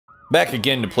Back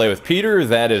again to play with Peter.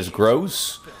 That is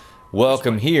gross.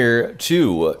 Welcome here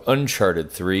to Uncharted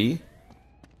 3.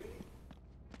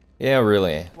 Yeah,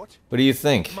 really. What do you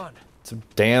think? It's a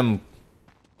damn...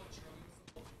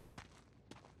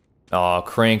 Aw,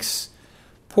 Crank's...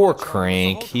 Poor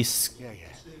Crank. He's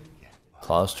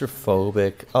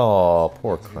claustrophobic. Aw,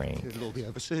 poor Crank. It'll all be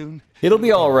over soon. It'll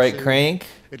be alright, Crank.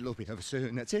 It'll all be over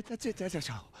soon. That's it. That's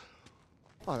all.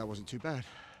 Oh, that wasn't too bad.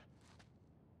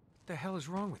 What the hell is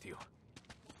wrong with you?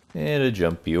 And a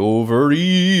jumpy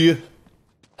ovary.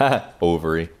 Haha,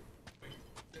 ovary.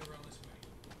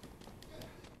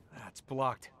 That's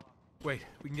blocked. Wait,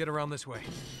 we can get around this way.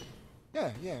 Yeah,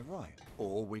 right.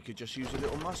 Or we could just use a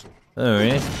little muscle.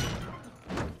 Alright.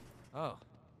 Oh,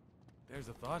 there's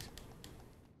a thought.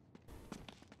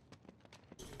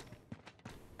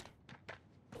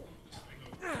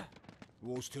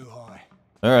 Wall's too high.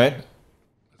 Alright.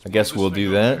 I guess we'll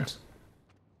do that.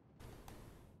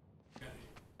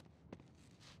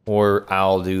 Or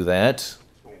I'll do that.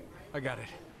 I got it.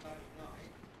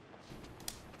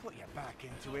 Put your back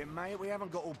into it, mate. We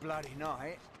haven't got all bloody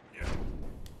night. Yeah.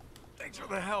 Thanks for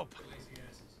the help.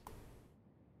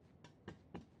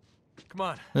 Come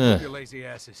on, your lazy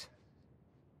asses.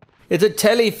 It's a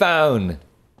telephone.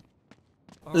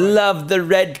 Love the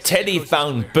red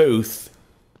telephone booth.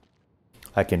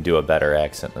 I can do a better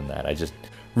accent than that. I just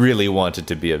really want it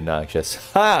to be obnoxious.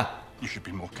 Ha! You should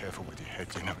be more careful with your head,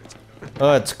 you know it.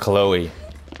 Oh, it's Chloe.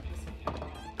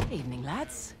 Evening,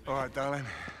 lads. All right, darling.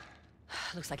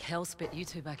 Looks like hell spit you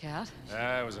two back out.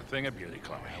 It was a thing of beauty,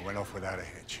 Chloe. I went off without a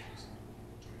hitch.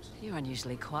 You're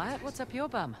unusually quiet. What's up your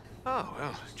bum? Oh,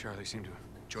 well, Charlie seemed to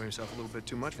enjoy himself a little bit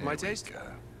too much for my taste.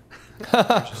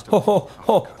 Oh,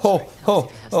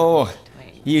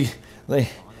 you,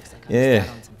 yeah.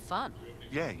 Some fun.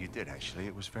 Yeah, you did actually.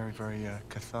 It was very, very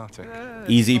cathartic.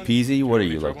 Easy peasy. What are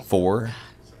you, like 4?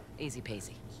 Easy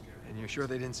peasy. And you're sure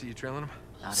they didn't see you trailing him?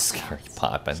 Not a Scary chance.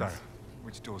 poppin'. So,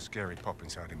 which door's scary pop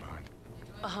inside him behind?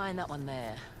 Behind that one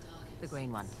there. The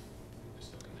green one.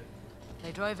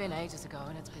 They drove in ages ago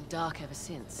and it's been dark ever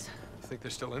since. You think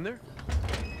they're still in there?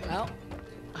 Well,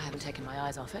 I haven't taken my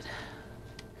eyes off it.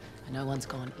 And no one's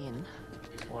gone in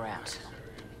or out.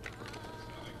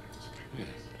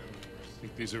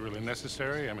 Think these are really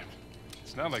necessary? I mean,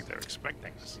 it's not like they're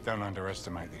expecting us. Don't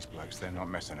underestimate these blokes. They're not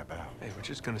messing about. Hey, we're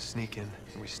just gonna sneak in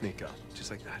and we sneak out. Just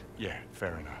like that. Yeah,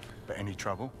 fair enough. But any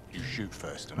trouble, you shoot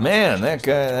first. And Man, that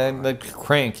guy, that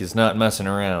Crank is not messing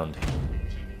around.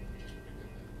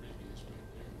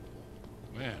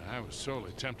 Man, I was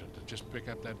sorely tempted to just pick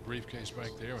up that briefcase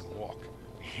back there and walk.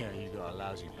 Yeah, you got a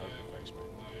lousy poker face, man.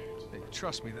 Hey,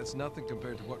 trust me, that's nothing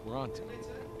compared to what we're on to.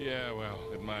 Yeah, well,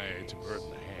 at my age, a bird in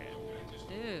the hand.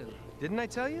 Ew. Didn't I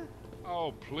tell you?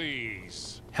 Oh,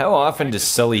 please. How often does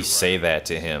Sully say that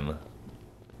to him?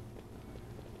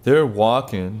 They're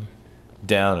walking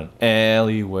down an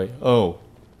alleyway. Oh.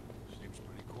 Seems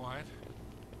pretty quiet.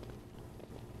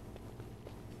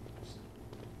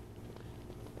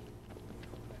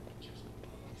 You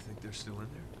think they're still in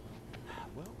there?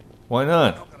 Well, Why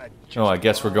not? Oh, I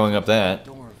guess we're going up that.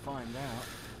 door and find out.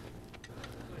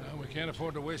 Well, we can't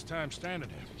afford to waste time standing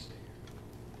here.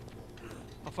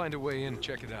 I'll find a way in and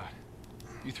check it out.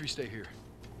 You three stay here.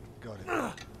 Got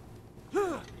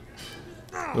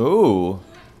it. Ooh.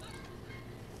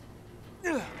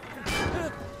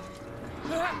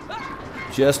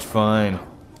 Just fine.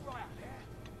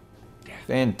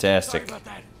 Fantastic.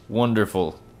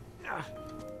 Wonderful.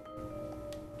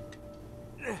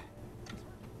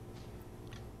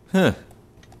 Huh.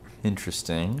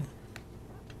 Interesting.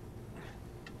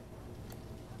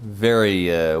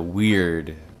 Very,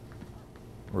 weird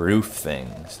roof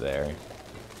things there.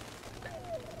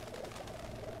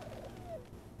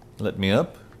 Let me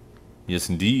up? Yes,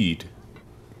 indeed.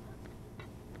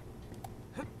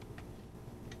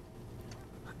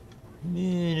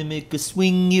 Gonna make a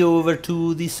swing you over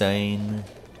to the sign.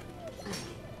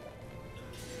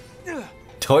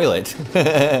 Toilet.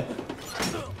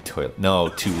 Toilet. No,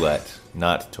 toilet,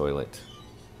 not toilet.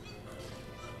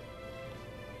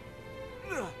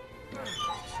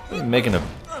 Making a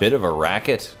bit of a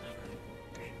racket.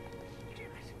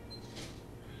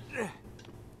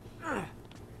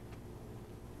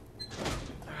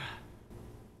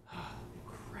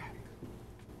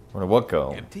 Where did what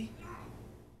go? Empty?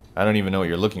 I don't even know what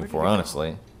you're looking for,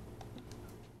 honestly.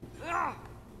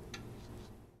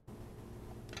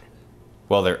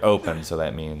 Well, they're open, so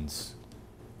that means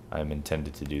I'm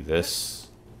intended to do this.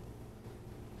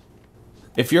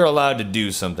 If you're allowed to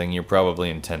do something, you're probably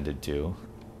intended to.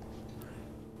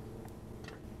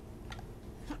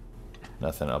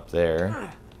 Nothing up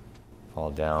there.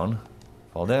 Fall down.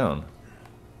 Fall down.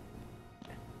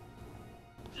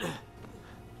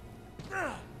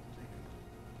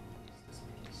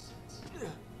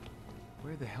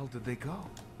 the hell did they go?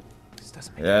 This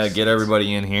doesn't make Yeah, any get sense.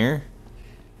 everybody in here.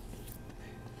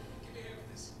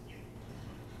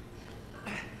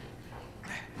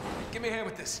 Give me a hand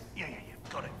with this. Yeah.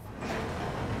 Got it.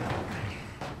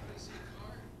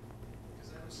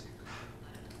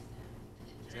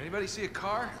 Does anybody see a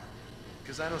car?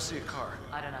 Because I don't see a car.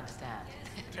 I don't understand.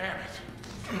 Damn it.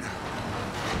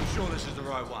 You sure this is the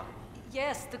right one?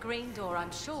 Yes, the green door,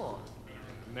 I'm sure.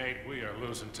 Nate, we are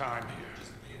losing time here.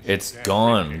 It's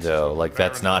gone, though. Like,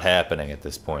 that's not happening at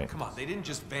this point. Come on, they didn't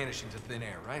just vanish into thin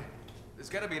air, right? There's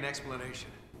got to be an explanation.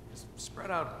 Just spread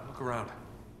out and look around.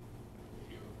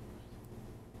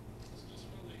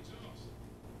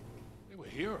 They were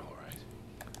here, all right.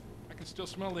 I can still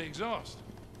smell the exhaust.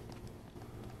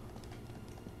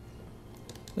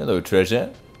 Hello,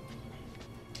 treasure.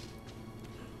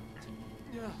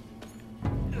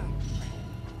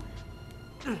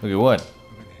 Look at what?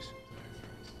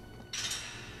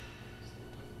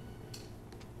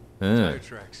 Tire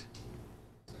tracks.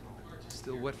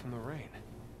 Still wet from the rain.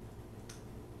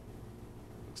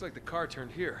 Looks like the car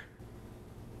turned here.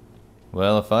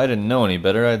 Well, if I didn't know any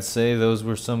better, I'd say those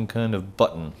were some kind of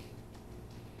button.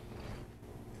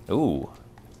 Ooh.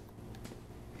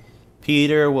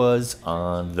 Peter was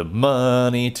on the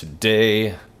money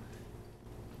today.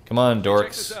 Come on, Check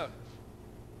this dorks. out.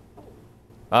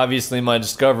 Obviously, my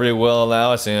discovery will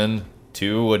allow us in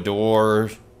to a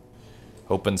door.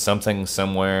 Open something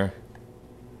somewhere.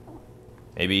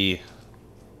 Maybe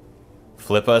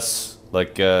flip us?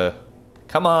 Like,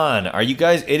 come on. Are you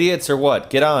guys idiots or what?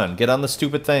 Get on. Get on the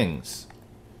stupid things.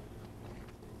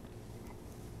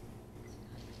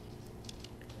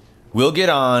 We'll get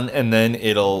on, and then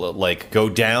it'll, like, go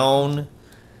down.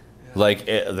 Like,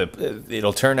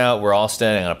 it'll turn out we're all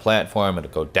standing on a platform. It'll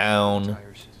go down.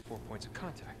 Tires, 4 points of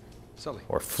contact. Sully.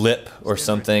 Or flip or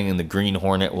something, and the Green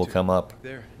Hornet will come up.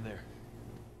 There and there.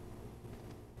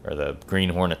 Or the Green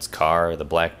Hornet's car, or the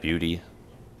Black Beauty.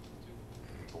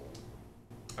 All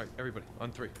right, everybody,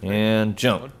 on 3. And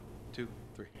jump. 1, 2,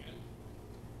 3.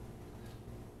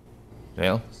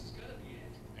 Well,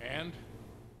 And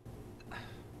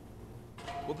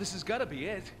Well, this has got to be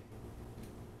it.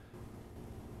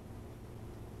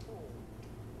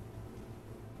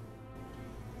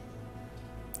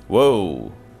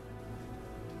 whoa.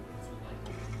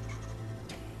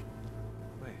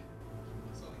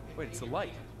 Wait, it's the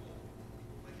light.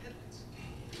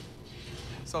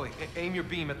 Sully, aim your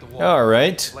beam at the wall. All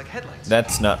right. Like headlights.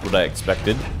 That's not what I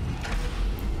expected.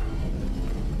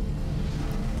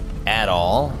 At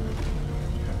all.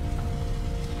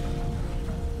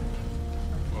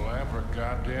 well,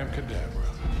 abracadabra.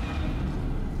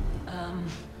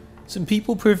 Some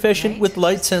people proficient with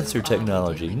light sensor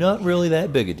technology. Not really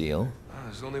that big a deal.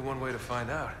 There's only one way to find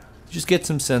out. Just get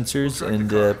some sensors and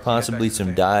possibly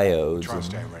some diodes. Try and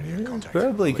stay And, ready in contact.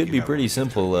 probably could be pretty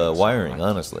simple wiring,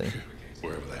 honestly.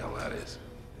 Wherever the hell that is.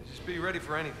 Just be ready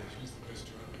for anything.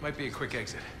 Might be a quick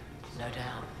exit. No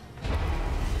doubt.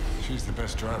 She's the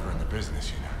best driver in the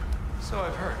business, you know. So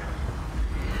I've heard.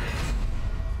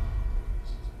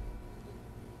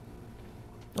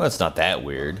 Well, it's not that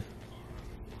weird.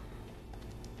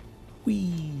 Whee.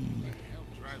 Who the hell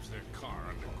drives their car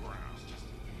underground?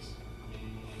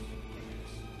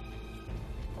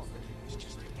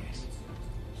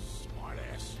 Smart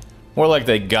ass. More like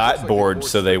they got bored,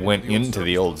 so they went into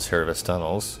the old service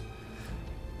tunnels.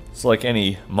 It's like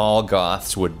any mall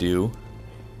goths would do.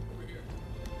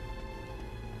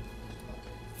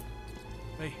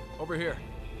 Hey, over here.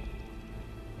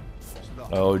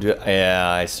 Oh, yeah,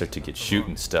 I start to get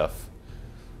shooting stuff.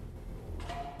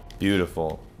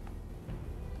 Beautiful.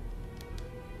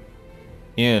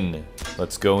 In.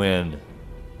 Let's go in.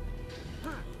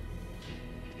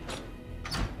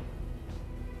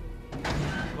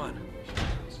 Come on.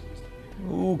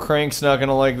 Ooh, Crank's not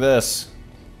gonna like this.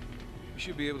 We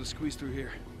should be able to squeeze through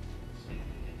here.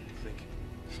 I think.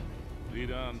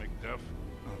 Lead on, McDuff.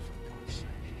 Oh, for God's sake.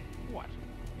 What?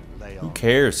 Lay Who on.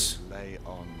 cares? Lay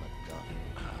on, McDuff.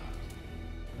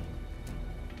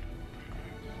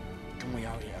 Can we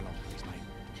out here along, please, mate?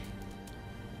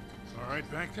 All right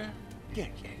back there? Yeah,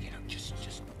 you know, just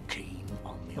keen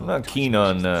on the I'm not keen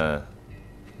on the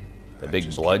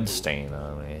big blood stain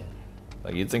on me.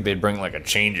 Like, you'd think they'd bring like a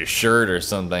change of shirt or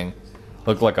something.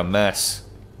 Look like a mess.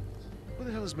 Where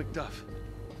the hell is McDuff?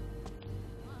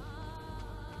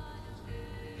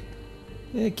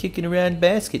 Yeah, kicking around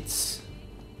baskets.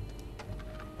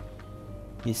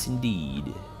 Yes,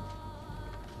 indeed.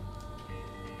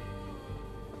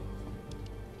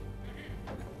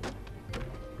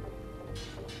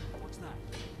 What's that?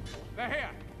 They're here.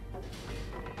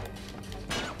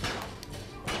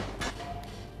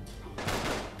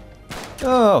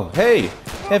 Oh, hey!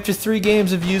 After 3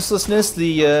 games of uselessness,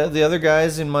 the other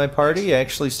guys in my party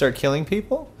actually start killing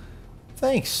people?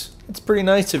 Thanks. It's pretty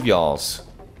nice of y'alls.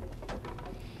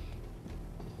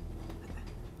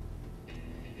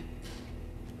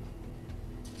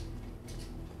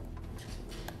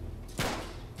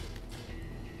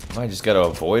 I just gotta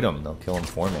avoid them. They'll kill them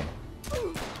for me.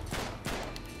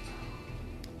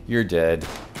 You're dead.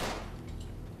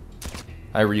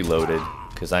 I reloaded,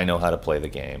 because I know how to play the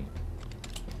game.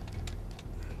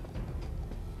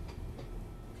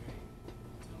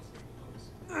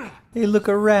 Hey, look,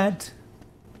 a rat.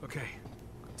 Okay,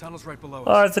 tunnel's right below us.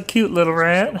 Oh, it's a cute little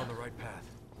rat. On the right path.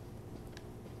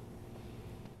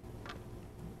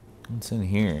 What's in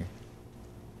here?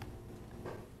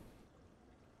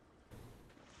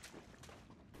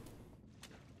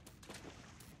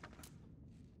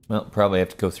 Well, probably have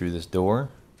to go through this door.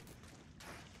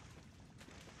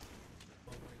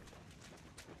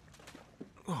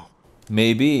 Oh,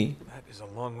 Maybe, that is a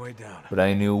long way down. but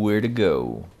I knew where to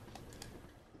go.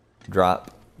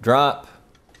 Drop. Drop.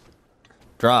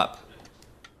 Drop.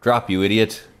 Drop, you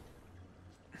idiot.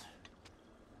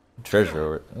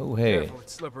 Treasure. Oh, hey. Careful,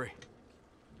 it's slippery.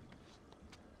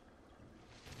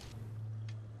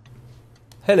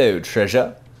 Hello,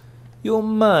 treasure. You're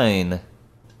mine.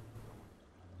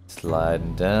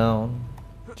 Sliding down.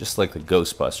 Just like the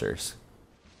Ghostbusters.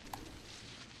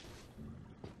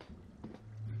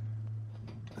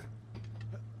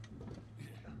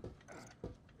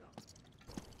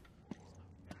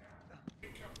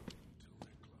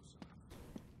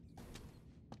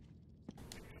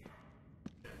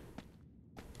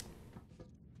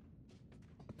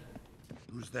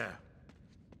 Who's there?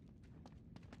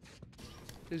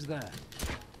 Who's that?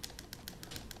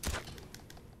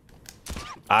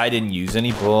 I didn't use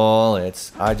any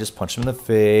bullets. I just punched him in the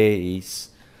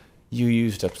face. You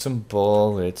used up some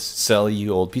bullets. Sell,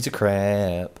 you old piece of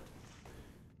crap.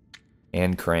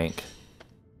 And crank.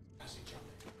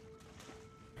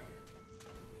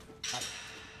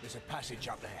 There's a passage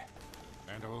up there.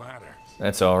 And a ladder.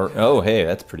 That's all. Oh, hey,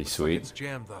 that's pretty sweet. It's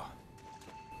jammed though.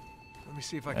 Let me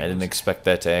see if I I can. didn't expect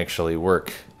that to actually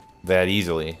work that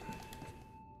easily.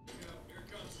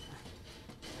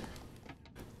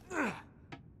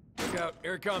 Look out!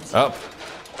 Here it comes. Up.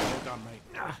 Well done,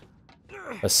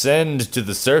 mate. Ascend to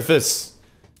the surface,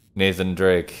 Nathan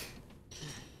Drake.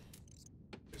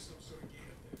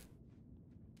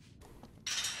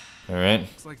 All right.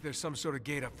 Looks like there's some sort of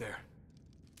gate up there.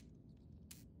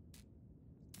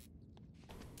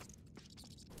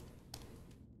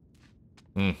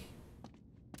 Hmm.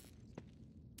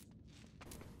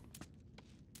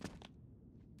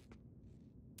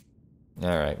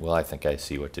 All right. Well, I think I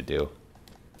see what to do.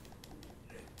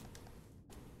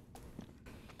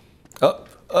 Up,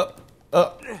 up,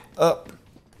 up, up,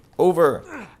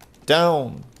 over,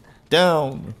 down,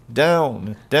 down,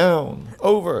 down, down,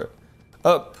 over,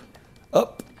 up,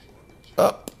 up,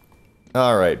 up.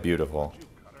 All right, beautiful.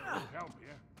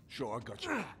 Sure, I got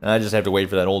you. I just have to wait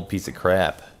for that old piece of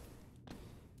crap.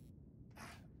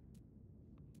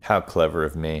 How clever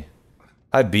of me.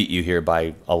 I beat you here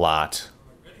by a lot.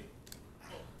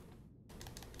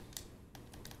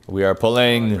 We are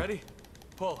pulling. Ready?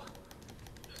 Pull.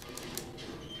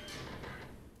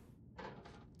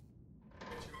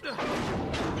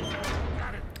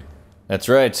 That's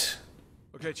right.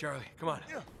 Okay, Charlie, come on.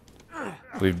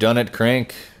 We've done it,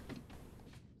 Crank.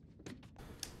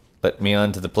 Let me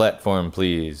onto the platform,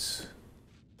 please.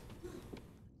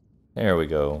 There we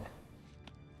go.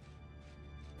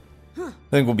 I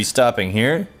think we'll be stopping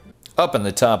here. Up in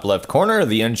the top left corner,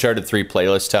 the Uncharted 3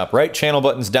 playlist. Top right, channel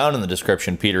buttons down in the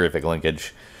description, Peterific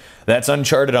linkage. That's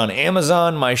Uncharted on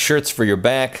Amazon, my shirts for your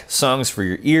back, songs for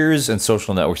your ears, and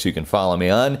social networks you can follow me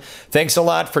on. Thanks a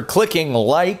lot for clicking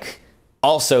like.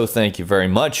 Also, thank you very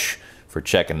much for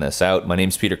checking this out. My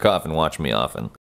name's Peter Coffin. Watch me often.